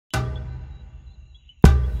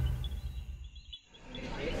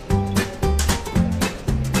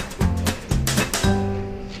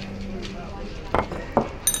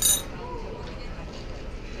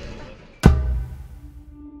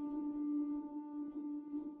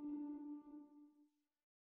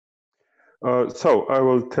So I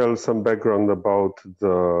will tell some background about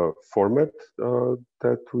the format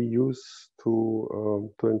that we use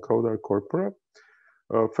to encode our corpora.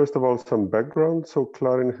 First of all, some background. So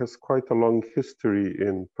CLARIN has quite a long history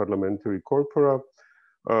in parliamentary corpora.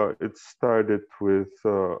 It started with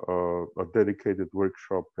a dedicated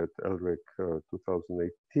workshop at LREC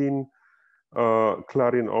 2018.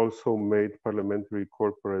 CLARIN also made parliamentary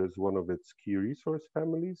corpora as one of its key resource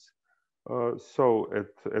families. So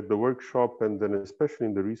at the workshop, and then especially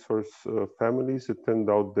in the resource families, it turned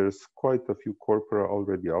out there's quite a few corpora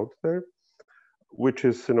already out there, which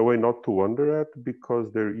is in a way not to wonder at,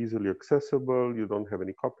 because they're easily accessible. You don't have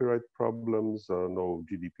any copyright problems, no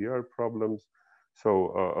GDPR problems.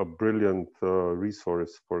 So a brilliant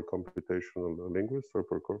resource for computational linguists or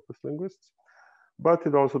for corpus linguists. But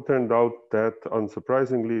it also turned out that,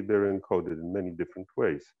 unsurprisingly, they're encoded in many different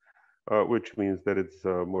ways, which means that it's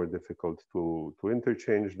more difficult to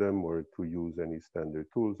interchange them or to use any standard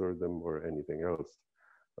tools or them or anything else,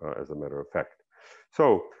 as a matter of fact.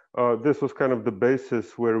 So this was kind of the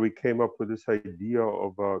basis where we came up with this idea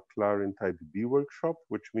of a CLARIN type B workshop,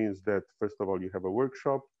 which means that, first of all, you have a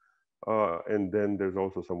workshop, and then there's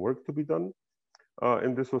also some work to be done.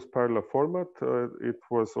 And this was parallel format. It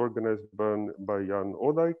was organized by Jan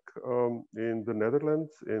Odijk in the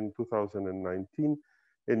Netherlands in 2019.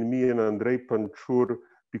 And me and Andrej Pančur,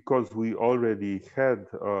 because we already had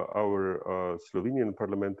our Slovenian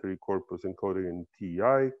parliamentary corpus encoded in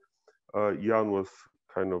TEI, Jan was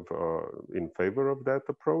kind of in favor of that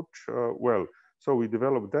approach. Well, so we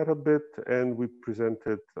developed that a bit, and we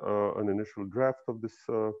presented an initial draft of this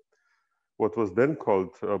what was then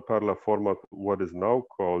called Parla format, what is now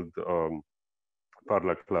called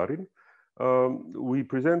Parla CLARIN. We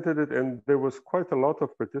presented it, and there was quite a lot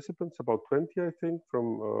of participants, about 20, I think,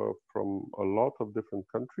 from a lot of different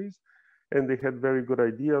countries. And they had very good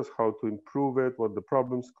ideas how to improve it, what the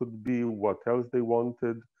problems could be, what else they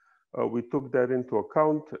wanted. We took that into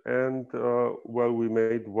account, and well, we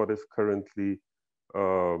made what is currently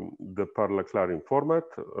the Parla CLARIN format.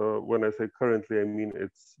 When I say currently, I mean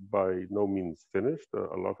it's by no means finished.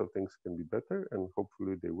 A lot of things can be better, and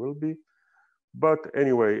hopefully they will be. But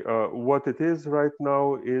anyway, what it is right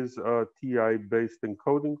now is TI-based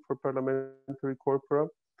encoding for parliamentary corpora.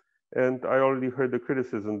 And I already heard the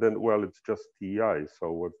criticism then, well, it's just TI,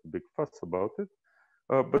 so what's the big fuss about it?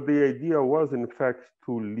 But the idea was, in fact,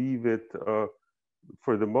 to leave it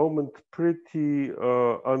for the moment pretty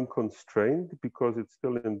unconstrained, because it's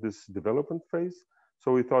still in this development phase.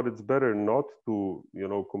 So we thought it's better not to,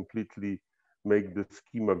 completely make the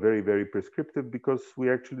schema very, very prescriptive, because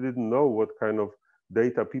we actually didn't know what kind of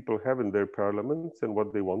data people have in their parliaments and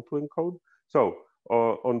what they want to encode. So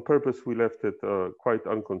on purpose, we left it quite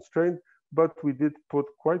unconstrained, but we did put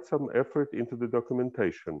quite some effort into the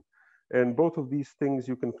documentation. And both of these things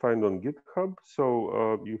you can find on GitHub.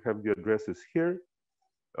 So you have the addresses here.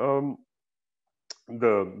 The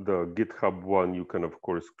GitHub one, you can, of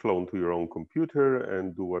course, clone to your own computer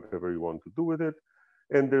and do whatever you want to do with it.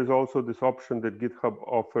 And there's also this option that GitHub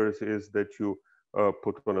offers, is that you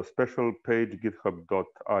put on a special page,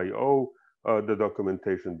 github.io, the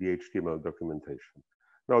documentation, the HTML documentation.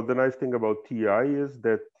 Now, the nice thing about TI is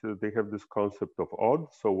that they have this concept of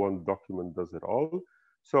ODD, so one document does it all.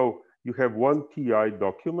 So you have one TI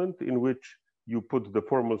document in which you put the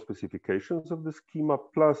formal specifications of the schema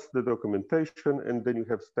plus the documentation, and then you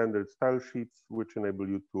have standard style sheets which enable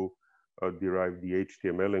you to derive the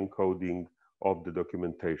HTML encoding of the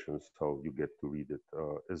documentation, so you get to read it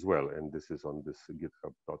as well. And this is on this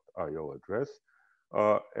github.io address.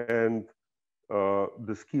 And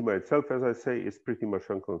the schema itself, as I say, is pretty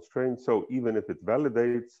much unconstrained. So even if it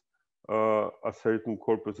validates a certain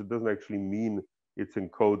corpus, it doesn't actually mean it's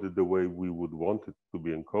encoded the way we would want it to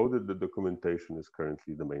be encoded. The documentation is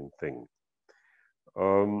currently the main thing.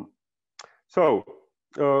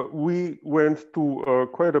 We went to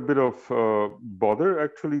quite a bit of bother,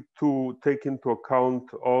 actually, to take into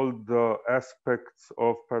account all the aspects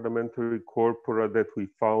of parliamentary corpora that we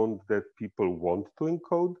found that people want to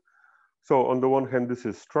encode. So on the one hand, this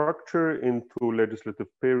is structure into legislative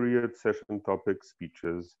period, session topics,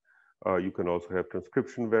 speeches. You can also have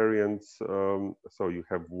transcription variants. So you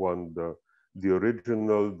have one, the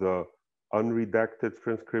original, the unredacted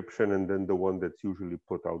transcription, and then the one that's usually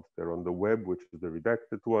put out there on the web, which is the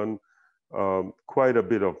redacted one. Quite a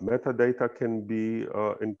bit of metadata can be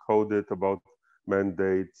encoded about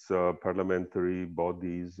mandates, parliamentary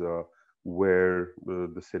bodies, where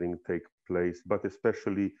the sitting take place, but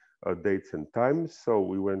especially dates and times. So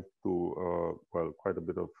we went to, well, quite a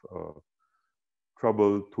bit of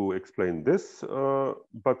trouble to explain this,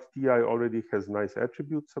 but TI already has nice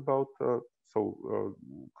attributes about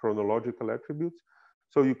chronological attributes.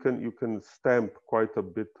 So you can stamp quite a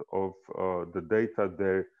bit of the data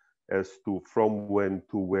there as to from when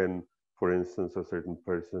to when, for instance, a certain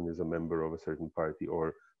person is a member of a certain party,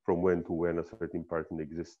 or from when to when a certain party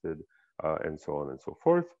existed, and so on and so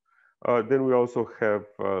forth. Then we also have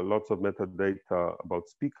lots of metadata about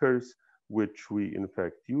speakers, which we in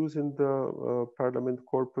fact use in the Parliament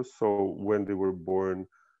corpus. So when they were born,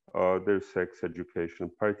 their sex, education,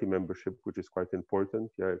 party membership, which is quite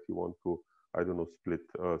important. Yeah, if you want to, I don't know, split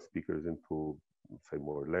speakers into, say,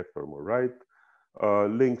 more left or more right.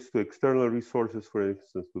 Links to external resources, for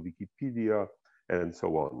instance, to Wikipedia, and so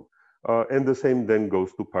on. And the same then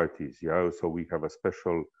goes to parties. Yeah, so we have a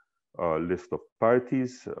special list of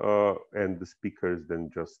parties, and the speakers then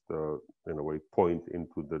just, in a way, point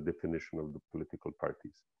into the definition of the political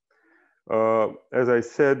parties. As I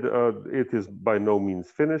said, it is by no means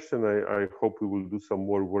finished, and I hope we will do some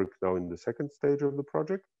more work now in the second stage of the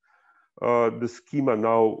project. The schema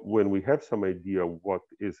now, when we have some idea what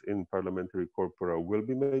is in parliamentary corpora, will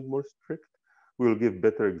be made more strict. We'll give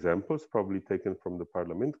better examples, probably taken from the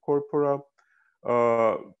parliament corpora.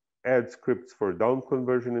 Add scripts for down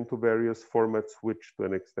conversion into various formats, which to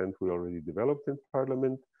an extent we already developed in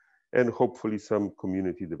Parliament. And hopefully some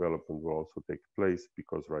community development will also take place,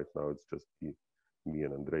 because right now it's just me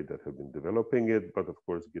and Andrei that have been developing it. But of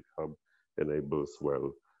course, GitHub enables,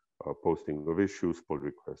 well, posting of issues, pull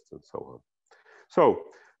requests, and so on. So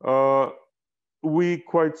we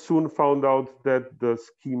quite soon found out that the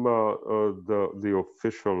schema, the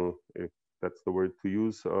official, if that's the word to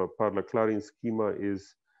use, CLARIN schema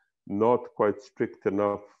is not quite strict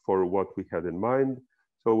enough for what we had in mind.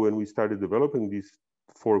 So when we started developing these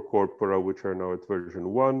 4 corpora, which are now at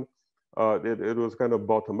version 1, it was kind of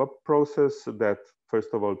bottom-up process that,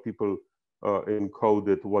 first of all, people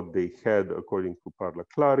encoded what they had according to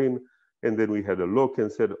CLARIN, and then we had a look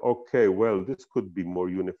and said, okay, well, this could be more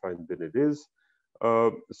unified than it is.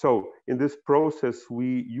 So in this process,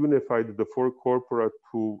 we unified the 4 corpora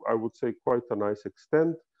to, I would say, quite a nice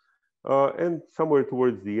extent. And somewhere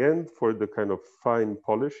towards the end, for the kind of fine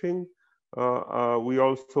polishing, we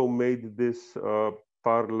also made this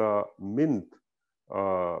Parliament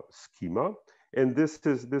schema. And this,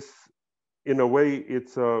 in a way,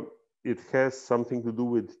 it has something to do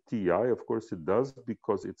with TI. Of course, it does,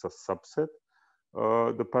 because it's a subset.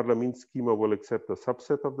 The Parliament schema will accept a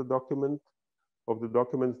subset of the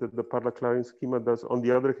documents that the CLARIN schema does. On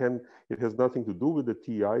the other hand, it has nothing to do with the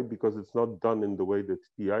TI, because it's not done in the way that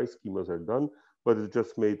TI schemas are done, but it's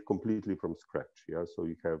just made completely from scratch. Yeah, so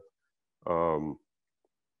you have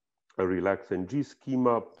a relax NG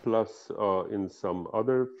schema plus in some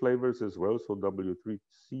other flavors as well, so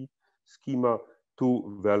W3C schema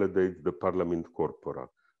to validate the Parliament corpora.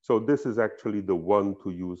 So this is actually the one to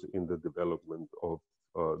use in the development of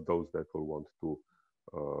those that will want to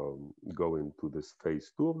go into this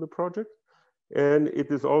phase 2 of the project. And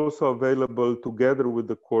it is also available together with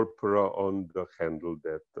the corpora on the handle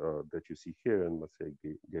that that you see here and Maciej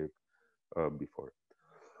gave before.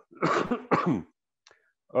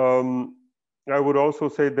 I would also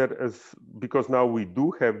say that because now we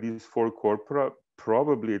do have these 4 corpora,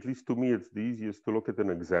 probably, at least to me, it's the easiest to look at an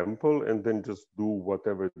example and then just do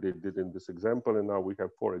whatever they did in this example. And now we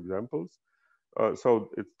have 4 examples. So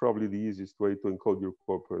it's probably the easiest way to encode your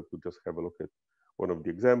corpora, to just have a look at one of the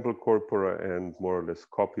example corpora and more or less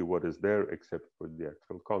copy what is there, except for the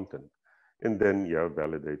actual content. And then, yeah,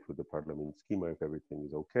 validate with the Parliament schema if everything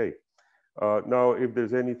is okay. Now, if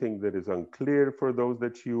there's anything that is unclear for those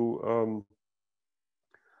that you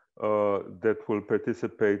that will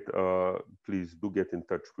participate, please do get in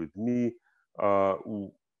touch with me.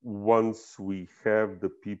 Once we have the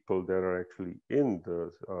people that are actually in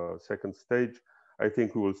the second stage, I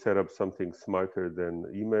think we will set up something smarter than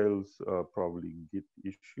emails, probably Git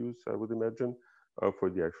issues, I would imagine, for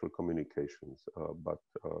the actual communications, but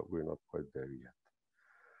we're not quite there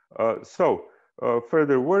yet. So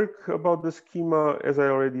further work about the schema, as I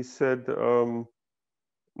already said,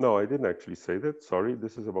 no, I didn't actually say that, sorry,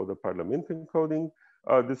 this is about the Parliament encoding.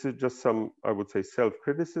 This is just some, I would say,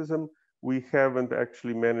 self-criticism. We haven't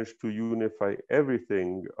actually managed to unify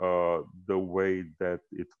everything the way that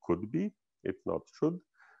it could be, if not should.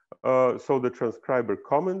 So the transcriber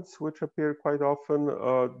comments, which appear quite often,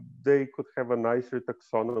 they could have a nicer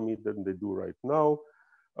taxonomy than they do right now.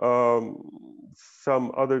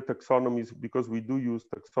 Some other taxonomies, because we do use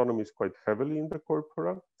taxonomies quite heavily in the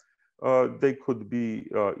corpora, they could be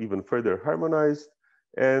even further harmonized.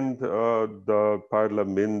 And the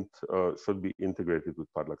Parliament should be integrated with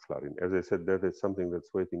CLARIN. As I said, that is something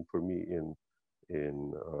that's waiting for me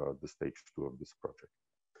in the stage 2 of this project.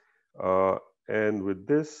 And with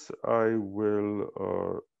this, I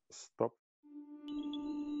will stop.